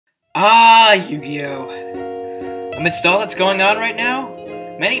Ah, Yu-Gi-Oh! Amidst all that's going on right now,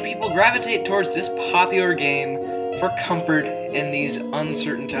 many people gravitate towards this popular game for comfort in these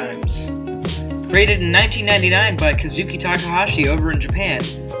uncertain times. Created in 1999 by Kazuki Takahashi over in Japan,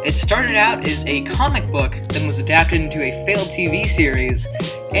 it started out as a comic book, then was adapted into a failed TV series,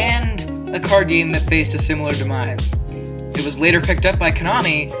 and a card game that faced a similar demise. It was later picked up by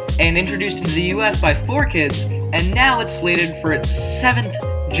Konami and introduced into the US by 4Kids, and now it's slated for its 7th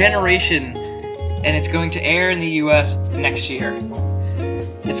generation, and it's going to air in the US next year.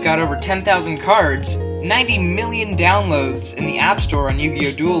 It's got over 10,000 cards, 90 million downloads in the App Store on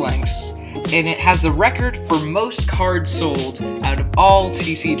Yu-Gi-Oh! Duel Links, and it has the record for most cards sold out of all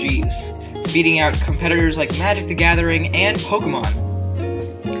TCGs, beating out competitors like Magic the Gathering and Pokemon.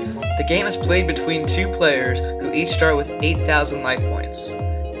 The game is played between two players who each start with 8,000 life points.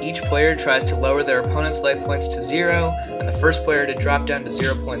 Each player tries to lower their opponent's life points to 0, and the first player to drop down to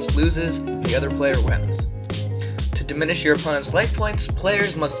 0 points loses, and the other player wins. To diminish your opponent's life points,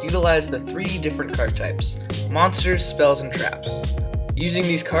 players must utilize the 3 different card types: monsters, spells, and traps. Using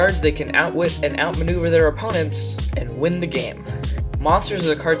these cards, they can outwit and outmaneuver their opponents and win the game. Monsters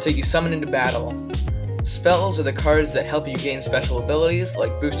are the cards that you summon into battle. Spells are the cards that help you gain special abilities,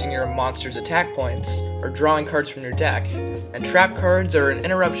 like boosting your monster's attack points, or drawing cards from your deck. And trap cards are an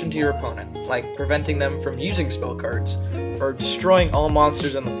interruption to your opponent, like preventing them from using spell cards, or destroying all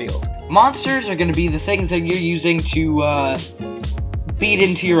monsters on the field. Monsters are going to be the things that you're using to beat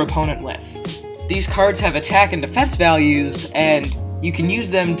into your opponent with. These cards have attack and defense values, and you can use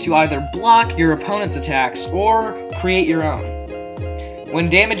them to either block your opponent's attacks or create your own. When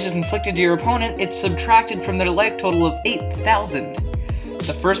damage is inflicted to your opponent, it's subtracted from their life total of 8,000.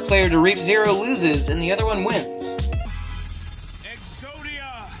 The first player to reach 0 loses, and the other one wins.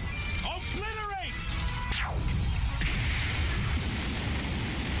 Exodia, obliterate!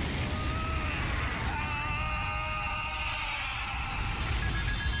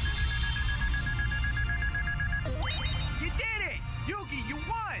 You did it! Yugi, you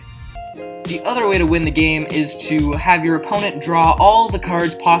won! The other way to win the game is to have your opponent draw all the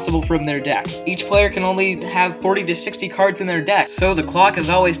cards possible from their deck. Each player can only have 40 to 60 cards in their deck, so the clock is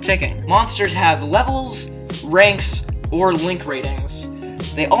always ticking. Monsters have levels, ranks, or link ratings.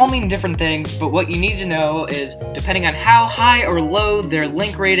 They all mean different things, but what you need to know is, depending on how high or low their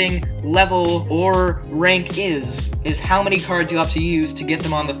link rating, level, or rank is how many cards you have to use to get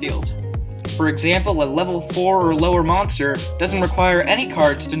them on the field. For example, a level 4 or lower monster doesn't require any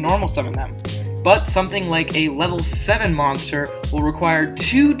cards to normal summon them, but something like a level 7 monster will require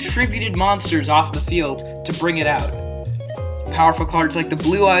 2 tributed monsters off the field to bring it out. Powerful cards like the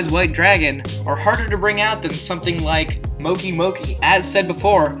Blue Eyes White Dragon are harder to bring out than something like Moki Moki. As said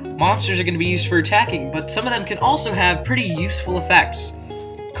before, monsters are going to be used for attacking, but some of them can also have pretty useful effects.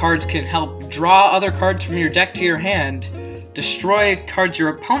 Cards can help draw other cards from your deck to your hand, destroy cards your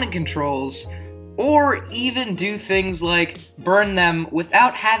opponent controls, or even do things like burn them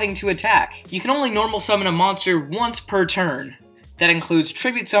without having to attack. You can only normal summon a monster once per turn. That includes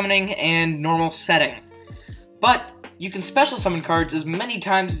tribute summoning and normal setting. But you can special summon cards as many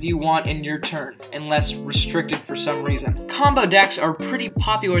times as you want in your turn, unless restricted for some reason. Combo decks are pretty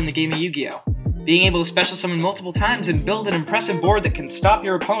popular in the game of Yu-Gi-Oh! Being able to special summon multiple times and build an impressive board that can stop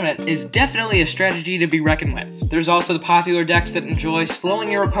your opponent is definitely a strategy to be reckoned with. There's also the popular decks that enjoy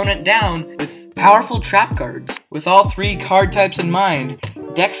slowing your opponent down with powerful trap cards. With all 3 card types in mind,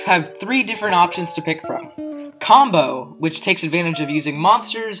 decks have 3 different options to pick from. Combo, which takes advantage of using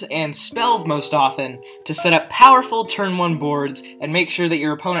monsters and spells most often to set up powerful turn 1 boards and make sure that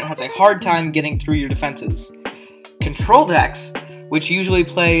your opponent has a hard time getting through your defenses. Control decks, which usually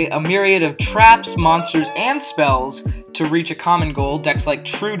play a myriad of traps, monsters, and spells to reach a common goal. Decks like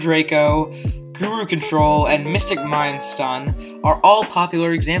True Draco, Guru Control, and Mystic Mind Stun are all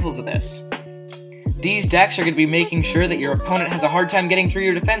popular examples of this. These decks are going to be making sure that your opponent has a hard time getting through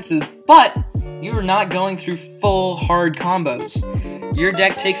your defenses, but you're not going through full hard combos. Your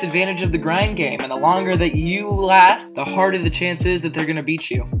deck takes advantage of the grind game, and the longer that you last, the harder the chance is that they're going to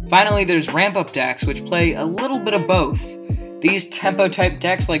beat you. Finally, there's ramp-up decks, which play a little bit of both. These tempo-type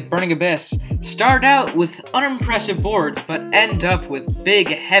decks like Burning Abyss start out with unimpressive boards, but end up with big,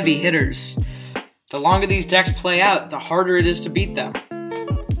 heavy hitters. The longer these decks play out, the harder it is to beat them.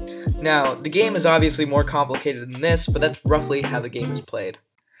 Now, the game is obviously more complicated than this, but that's roughly how the game is played.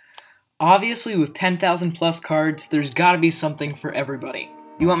 Obviously, with 10,000 plus cards, there's gotta be something for everybody.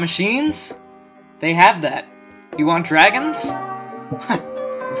 You want machines? They have that. You want dragons?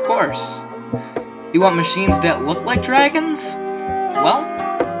 Of course. You want machines that look like dragons? Well,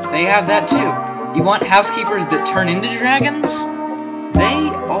 they have that too. You want housekeepers that turn into dragons? They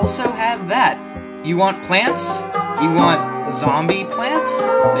also have that. You want plants? You want zombie plants?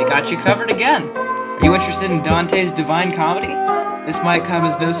 They got you covered again. Are you interested in Dante's Divine Comedy? This might come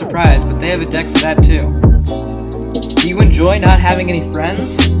as no surprise, but they have a deck for that too. Do you enjoy not having any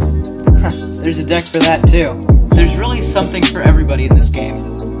friends? There's a deck for that too. There's really something for everybody in this game.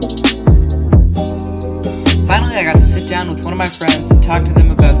 Finally, I got to sit down with one of my friends and talk to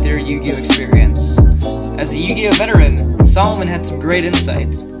them about their Yu-Gi-Oh experience. As a Yu-Gi-Oh veteran, Solomon had some great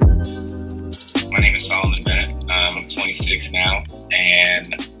insights. My name is Solomon Bennett. I'm 26 now,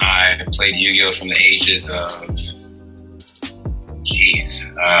 and I played Yu-Gi-Oh from the ages of,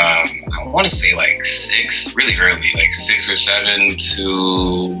 I want to say like 6, really early, like 6 or 7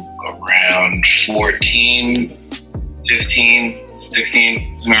 to around 14, 15,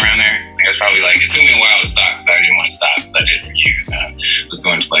 16, somewhere around there. I think it's probably like, it took me a while to stop because I didn't want to stop. I did it for years. I was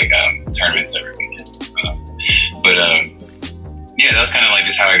going to like tournaments every weekend. Yeah, that's kind of like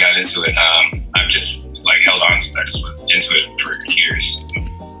just how I got into it. I've just like held on to it. I just was into it for years.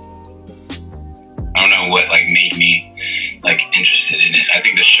 I don't know what like made me like interested in it. I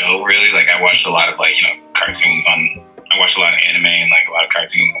think the show really, like I watched a lot of like, you know, cartoons on, I watched a lot of anime and like a lot of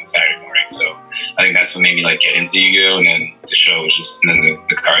cartoons on Saturday morning. So I think that's what made me like get into Yu-Gi-Oh! And then the show was just, and then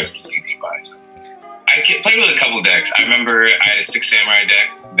the cards were just easy to buy. So I played with a couple decks. I remember I had a 6 Samurai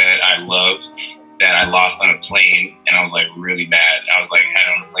deck that I loved, that I lost on a plane, and I was like really mad. I was like, I had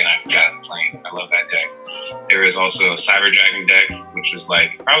it on the plane, I forgot the plane. I love that deck. There was also a Cyber Dragon deck, which was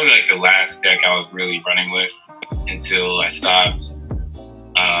like probably like the last deck I was really running with until I stopped.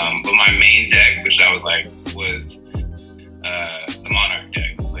 But my main deck, which I was like, was the Monarch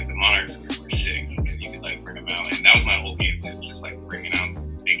deck. Like the Monarchs were sick because you could like bring them out, and that was my whole game plan, just like bringing out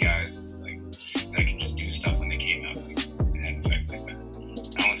big guys like that can just do stuff when they came out. Like, it had effects like that.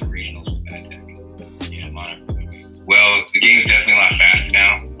 I went to regionals with that deck. Well, the game's definitely a lot faster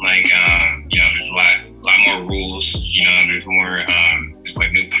now. Like, you know, there's a lot more rules. You know, there's more, there's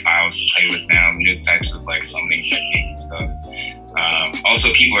like new piles to play with now, new types of like summoning techniques and stuff.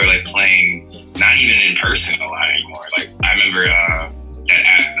 Also, people are like playing not even in person a lot anymore. Like, I remember that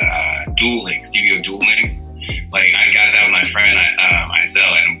at Duel Links, Yu-Gi-Oh! Duel Links. Like, I got that with my friend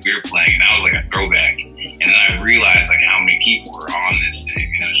Izel, and we were playing, and that was like a throwback. And then I realized like how many people were on this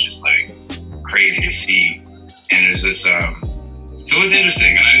thing, and it was just like crazy to see. And there's this, so it was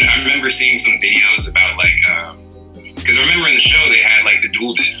interesting. And I remember seeing some videos about like, because I remember in the show they had like the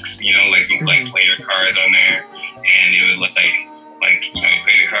dual discs, you know, like you could like play your cards on there, and it would like you know, you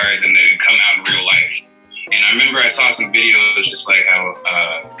play the cards and they would come out in real life. And I remember I saw some videos just like how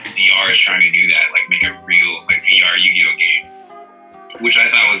VR is trying to do that, like make a real like VR Yu-Gi-Oh game, which I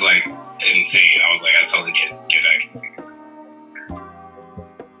thought was like insane. I was like, I totally get that.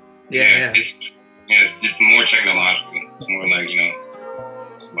 Yeah. It's just more technological. It's more like, you know,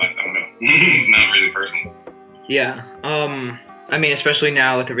 I don't know. It's not really personal. Yeah. I mean, especially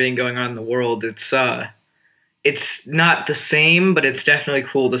now with everything going on in the world, it's not the same, but it's definitely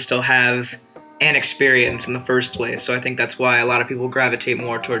cool to still have an experience in the first place. So I think that's why a lot of people gravitate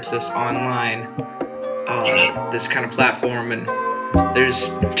more towards this online, this kind of platform. And there's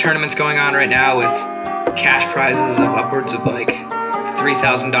tournaments going on right now with cash prizes of upwards of like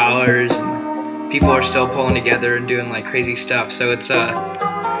 $3,000, and people are still pulling together and doing like crazy stuff. So it's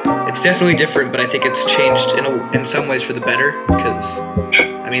definitely different, but I think it's changed in some ways for the better, because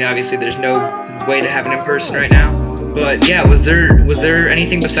I mean, obviously there's no way to have it in person right now. But yeah, was there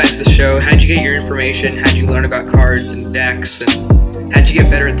anything besides the show? How'd you get your information? How'd you learn about cards and decks, and how'd you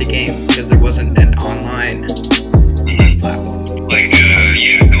get better at the game, because there wasn't an online platform? Like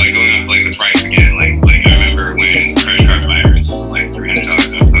yeah, like going off like the price again. Like I remember when Crash Card Virus was like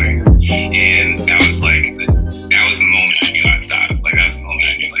 $300 or something. And that was the moment I knew I'd stop. Like that was the moment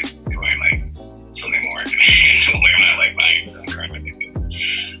I knew like this is going like something more. Like I'm not like buying some crap like this.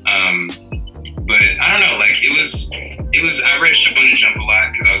 But I don't know. Like it was. I read Shonen Jump a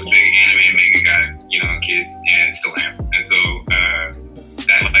lot because I was a big anime and manga guy, you know, kid, and still am. And so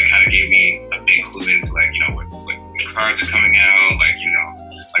that like kind of gave me a big clue into like, you know, what cards are coming out, like, you know,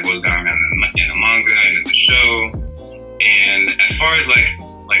 like what's going on in the manga and in the show. And as far as like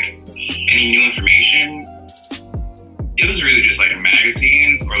any new information, it was really just like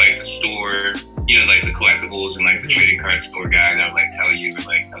magazines or like the store, you know, like the collectibles and like the trading card store guy that would like tell you,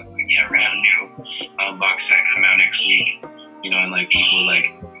 yeah, we're gonna have a new box set come out next week, you know, and like people like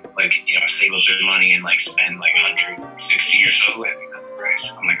you know, save up their money and like spend like $160 or so, I think that's the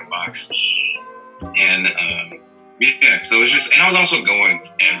price, on like a box. And yeah, so it was just, and I was also going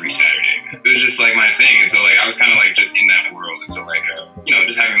every Saturday. It was just like my thing, and so like I was kind of like just in that world, and so like you know,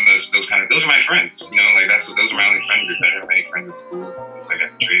 just having those are my friends, you know, like those are my only friends group. I didn't have any friends at school, so I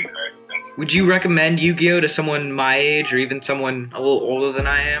got to trading card events. Would you recommend Yu-Gi-Oh to someone my age or even someone a little older than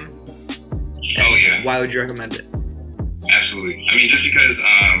I am? Oh yeah. Why would you recommend it? Absolutely. I mean, just because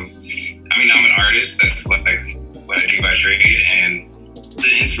I'm an artist. That's like what I do by trade, and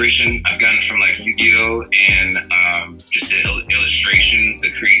the inspiration I've gotten from like Yu-Gi-Oh and just the illustrations,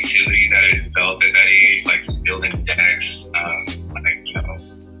 the creativity that I developed at that age, like just building decks,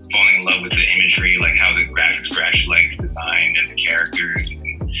 falling in love with the imagery, like how the graphics were actually like designed and the characters,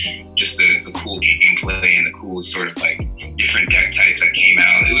 and just the cool gameplay and the cool sort of like different deck types that came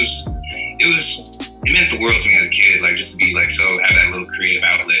out. It meant the world to me as a kid, like just to be like have that little creative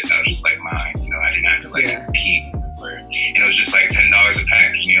outlet that was just like mine. I didn't have to compete. And it was just like $10 a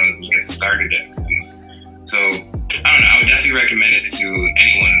pack, you get the starter decks. And so, I don't know, I would definitely recommend it to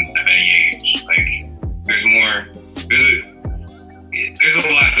anyone of any age. Like, there's a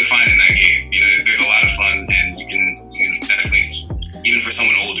lot to find in that game. There's a lot of fun, and you can definitely, even for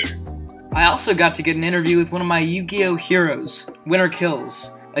someone older. I also got to get an interview with one of my Yu-Gi-Oh heroes, Winter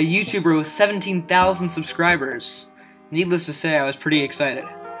Killz, a YouTuber with 17,000 subscribers. Needless to say, I was pretty excited.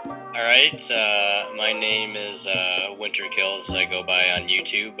 Alright, my name is Winter Killz, I go by on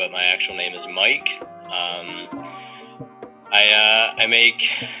YouTube, but my actual name is Mike. I make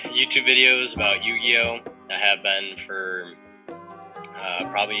YouTube videos about Yu-Gi-Oh! I have been for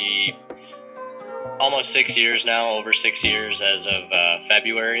probably almost 6 years now, over 6 years as of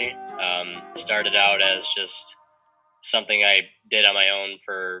February. Started out as just something I did on my own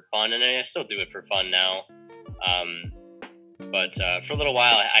for fun, and I still do it for fun now. But for a little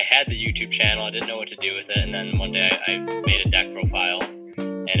while, I had the YouTube channel. I didn't know what to do with it, and then one day I made a deck profile,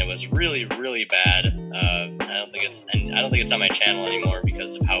 and it was really, really bad. I don't think it's on my channel anymore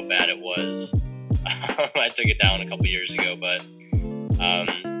because of how bad it was. I took it down a couple years ago, but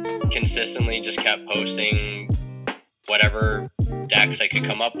consistently just kept posting whatever decks I could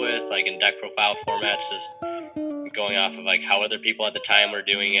come up with, like in deck profile formats, just going off of like how other people at the time were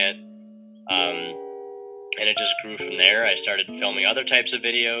doing it. And it just grew from there. I started filming other types of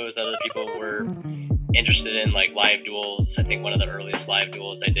videos that other people were interested in, like live duels. I think one of the earliest live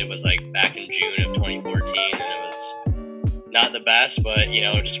duels I did was like back in June of 2014, and it was not the best, but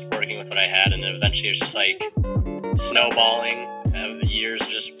just working with what I had, and eventually it was just like snowballing. Years of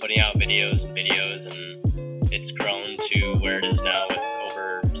just putting out videos, and it's grown to where it is now with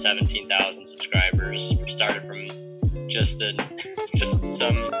over 17,000 subscribers. Started from just an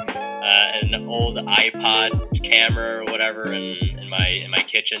old iPod camera or whatever in my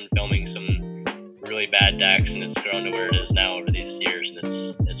kitchen, filming some really bad decks, and it's grown to where it is now over these years, and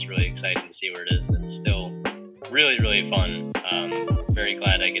it's really exciting to see where it is, and it's still really, really fun. Very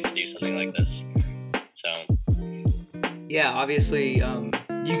glad I get to do something like this. So yeah, obviously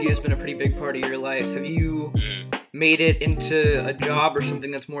Yu-Gi-Oh has been a pretty big part of your life. Have you made it into a job or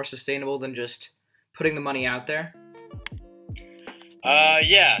something that's more sustainable than just putting the money out there?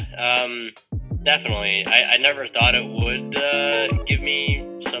 Definitely. I never thought it would give me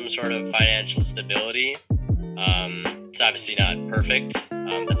some sort of financial stability. It's obviously not perfect.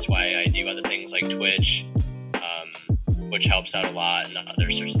 That's why I do other things like Twitch, which helps out a lot, and other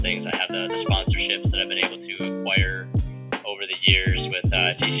sorts of things. I have the sponsorships that I've been able to acquire over the years with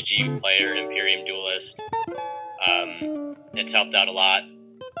TCG Player and Imperium Duelist. It's helped out a lot.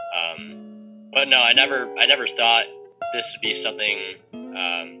 But no, I never thought this would be something,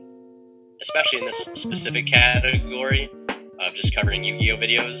 especially in this specific category of just covering Yu-Gi-Oh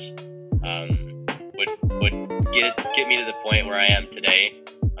videos, would get me to the point where I am today.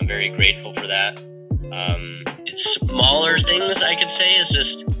 I'm very grateful for that. Smaller things I could say is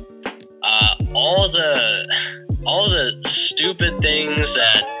just all the stupid things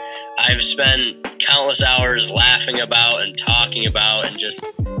that I've spent countless hours laughing about and talking about and just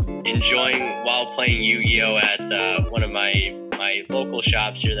enjoying while playing Yu-Gi-Oh at one of my local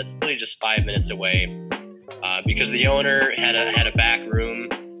shops here that's literally just 5 minutes away, because the owner had a back room,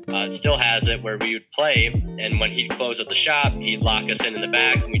 still has it, where we would play, and when he'd close up the shop, he'd lock us in the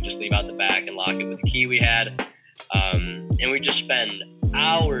back, and we'd just leave out the back and lock it with the key we had, and we'd just spend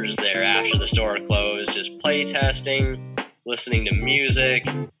hours there after the store closed, just play testing, listening to music,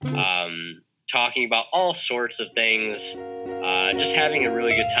 talking about all sorts of things, just having a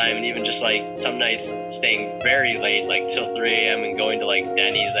really good time, and even just like some nights staying very late, like till 3 a.m. and going to like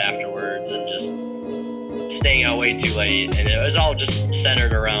Denny's afterwards and just staying out way too late. And it was all just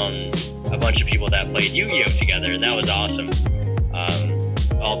centered around a bunch of people that played Yu-Gi-Oh together, and that was awesome.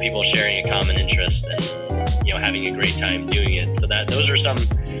 All people sharing a common interest and having a great time doing it. So those are some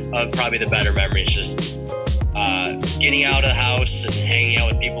of probably the better memories, just getting out of the house and hanging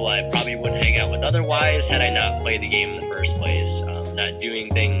out with people I probably wouldn't hang out with otherwise had I not played the game in the first place. not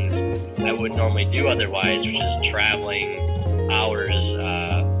doing things I would normally do otherwise, which is traveling hours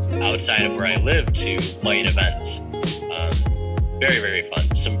outside of where I live to play at events. Very, very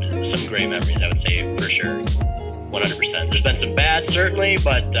fun. Some great memories, I would say, for sure. 100%. There's been some bad, certainly,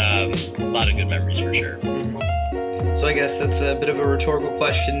 but a lot of good memories for sure. So I guess that's a bit of a rhetorical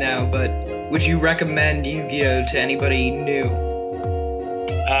question now, but would you recommend Yu-Gi-Oh to anybody new?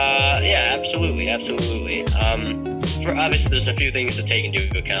 Yeah, absolutely. Obviously, there's a few things to take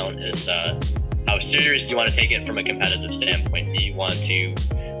into account. Is how serious do you want to take it from a competitive standpoint? Do you want to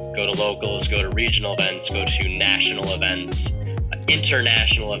go to locals, go to regional events, go to national events,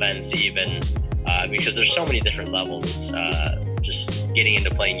 international events even? Because there's so many different levels just getting into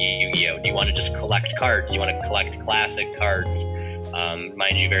playing Yu-Gi-Oh! Do you want to just collect cards? Do you want to collect classic cards?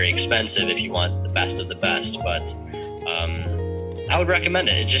 Mind you, very expensive if you want the best of the best, but I would recommend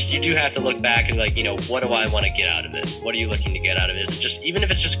it. You do have to look back and like, what do I want to get out of it? What are you looking to get out of it? Is it just, even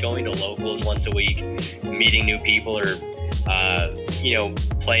if it's just going to locals once a week, meeting new people, or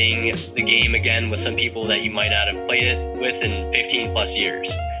playing the game again with some people that you might not have played it with in 15 plus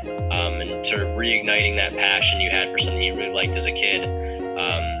years, and sort of reigniting that passion you had for something you really liked as a kid,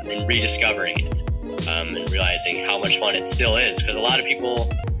 and rediscovering it, and realizing how much fun it still is. Because a lot of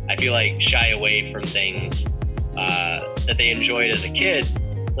people, I feel like, shy away from things that they enjoyed as a kid.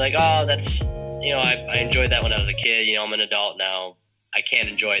 Like, oh, that's, I enjoyed that when I was a kid. I'm an adult now. I can't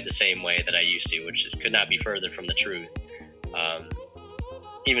enjoy it the same way that I used to, which could not be further from the truth.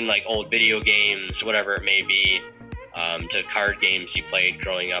 Even like old video games, whatever it may be, to card games you played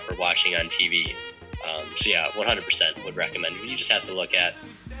growing up or watching on TV. So yeah, 100% would recommend. You just have to look at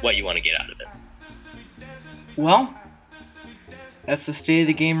what you want to get out of it. Well, that's the state of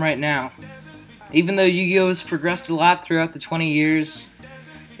the game right now. Even though Yu-Gi-Oh! Has progressed a lot throughout the 20 years,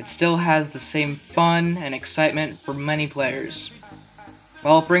 it still has the same fun and excitement for many players.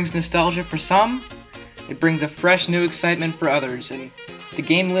 While it brings nostalgia for some, it brings a fresh new excitement for others, and the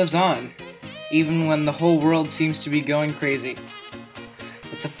game lives on, even when the whole world seems to be going crazy.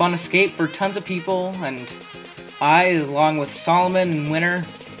 It's a fun escape for tons of people, and I, along with Solomon and Winter,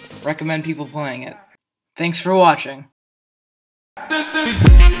 recommend people playing it. Thanks for watching.